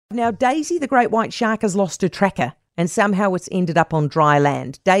Now, Daisy, the great white shark, has lost her tracker and somehow it's ended up on dry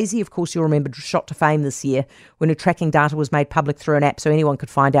land. Daisy, of course, you'll remember, shot to fame this year when her tracking data was made public through an app so anyone could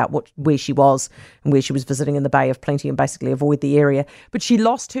find out where she was and where she was visiting in the Bay of Plenty and basically avoid the area. But she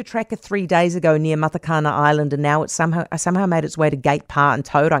lost her tracker 3 days ago near Matakana Island and now it's somehow made its way to Gate Pa and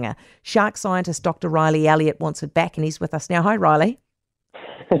Tauranga. Shark scientist Dr. Riley Elliott wants it back and he's with us now. Hi, Riley.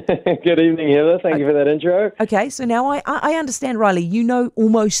 Good evening, Heather. Thank you for that intro. Okay, so now I understand, Riley, you know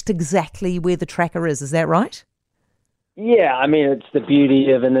almost exactly where the tracker is that right? Yeah, I mean, it's the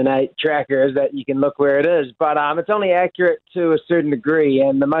beauty of an innate tracker is that you can look where it is, but it's only accurate to a certain degree,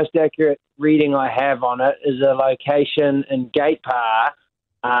 and the most accurate reading I have on it is a location in Gate Pa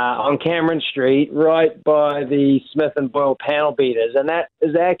on Cameron Street, right by the Smith and Boyle panel beaters, and that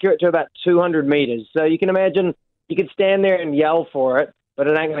is accurate to about 200 metres. So you can imagine you could stand there and yell for it, but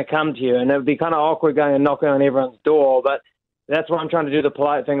it ain't going to come to you, and it would be kind of awkward going and knocking on everyone's door, but that's why I'm trying to do the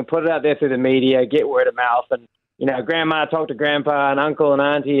polite thing and put it out there through the media, get word of mouth, and you know, grandma talked to grandpa and uncle and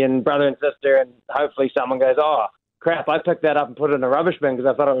auntie and brother and sister, and hopefully someone goes, oh, crap, I picked that up and put it in a rubbish bin because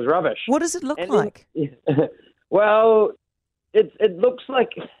I thought it was rubbish. What does it look like? Well, it looks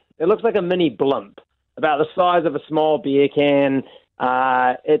like a mini blimp, about the size of a small beer can.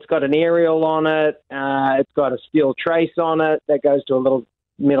 It's got an aerial on it. It's got a steel trace on it that goes to a little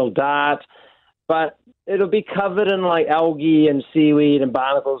metal dart. But it'll be covered in like algae and seaweed and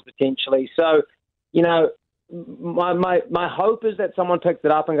barnacles potentially. So, you know, my hope is that someone picks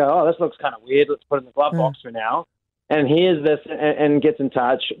it up and go, oh, this looks kind of weird. Let's put it in the glove box for now. And here's this and gets in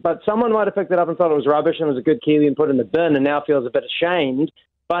touch. But someone might have picked it up and thought it was rubbish and was a good Kiwi and put it in the bin and now feels a bit ashamed.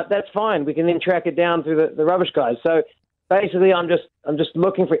 But that's fine. We can then track it down through the rubbish guys. So basically, I'm just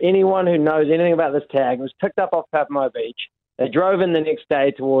looking for anyone who knows anything about this tag. It was picked up off Papamoa Beach. They drove in the next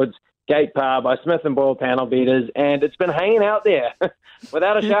day towards Gate Pa by Smith and Boyle panel beaters, and it's been hanging out there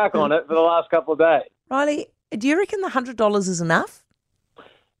without a shark on it for the last couple of days. Riley, do you reckon the $100 is enough?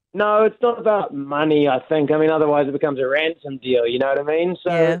 No, it's not about money, I think. I mean, otherwise it becomes a ransom deal, you know what I mean?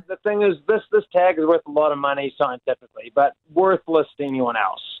 So The thing is, this tag is worth a lot of money scientifically, but worthless to anyone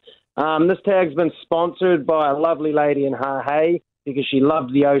else. This tag's been sponsored by a lovely lady in Hahei because she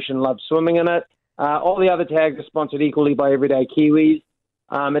loved the ocean, loved swimming in it. All the other tags are sponsored equally by everyday Kiwis.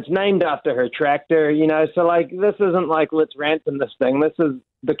 It's named after her tractor, you know, so like this isn't like let's ransom this thing. This is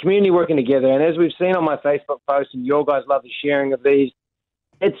the community working together. And as we've seen on my Facebook post and your guys love the sharing of these,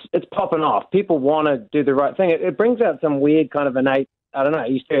 it's popping off. People want to do the right thing. It brings out some weird kind of innate, I don't know,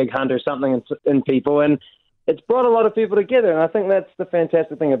 Easter egg hunt or something in people. And it's brought a lot of people together. And I think that's the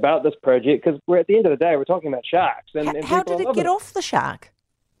fantastic thing about this project because we're at the end of the day, we're talking about sharks. And how did it get off the shark?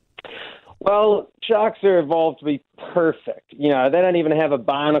 Well, sharks are evolved to be perfect. You know, they don't even have a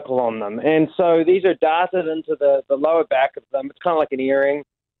barnacle on them. And so these are darted into the lower back of them. It's kind of like an earring.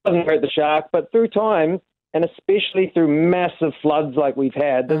 Doesn't hurt the shark, but through time, and especially through massive floods like we've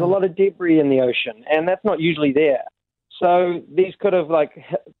had, there's a lot of debris in the ocean, and that's not usually there. So these could have like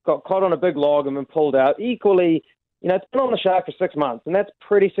got caught on a big log and been pulled out. Equally, you know, it's been on the shark for 6 months, and that's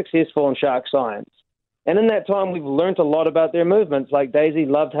pretty successful in shark science. And in that time, we've learned a lot about their movements. Like Daisy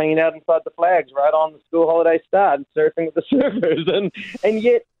loved hanging out inside the flags right on the school holiday start and surfing with the surfers. And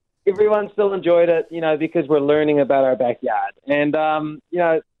yet everyone still enjoyed it, you know, because we're learning about our backyard. And, you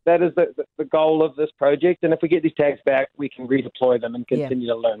know, that is the goal of this project. And if we get these tags back, we can redeploy them and continue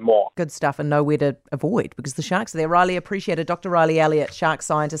to learn more. Good stuff and know where to avoid because the sharks are there. Riley, appreciate it. Dr. Riley Elliott, shark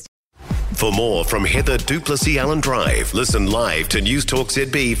scientist. For more from Heather Duplessis Allen Drive, listen live to News Talk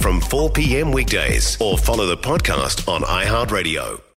ZB from 4 p.m. weekdays or follow the podcast on iHeartRadio.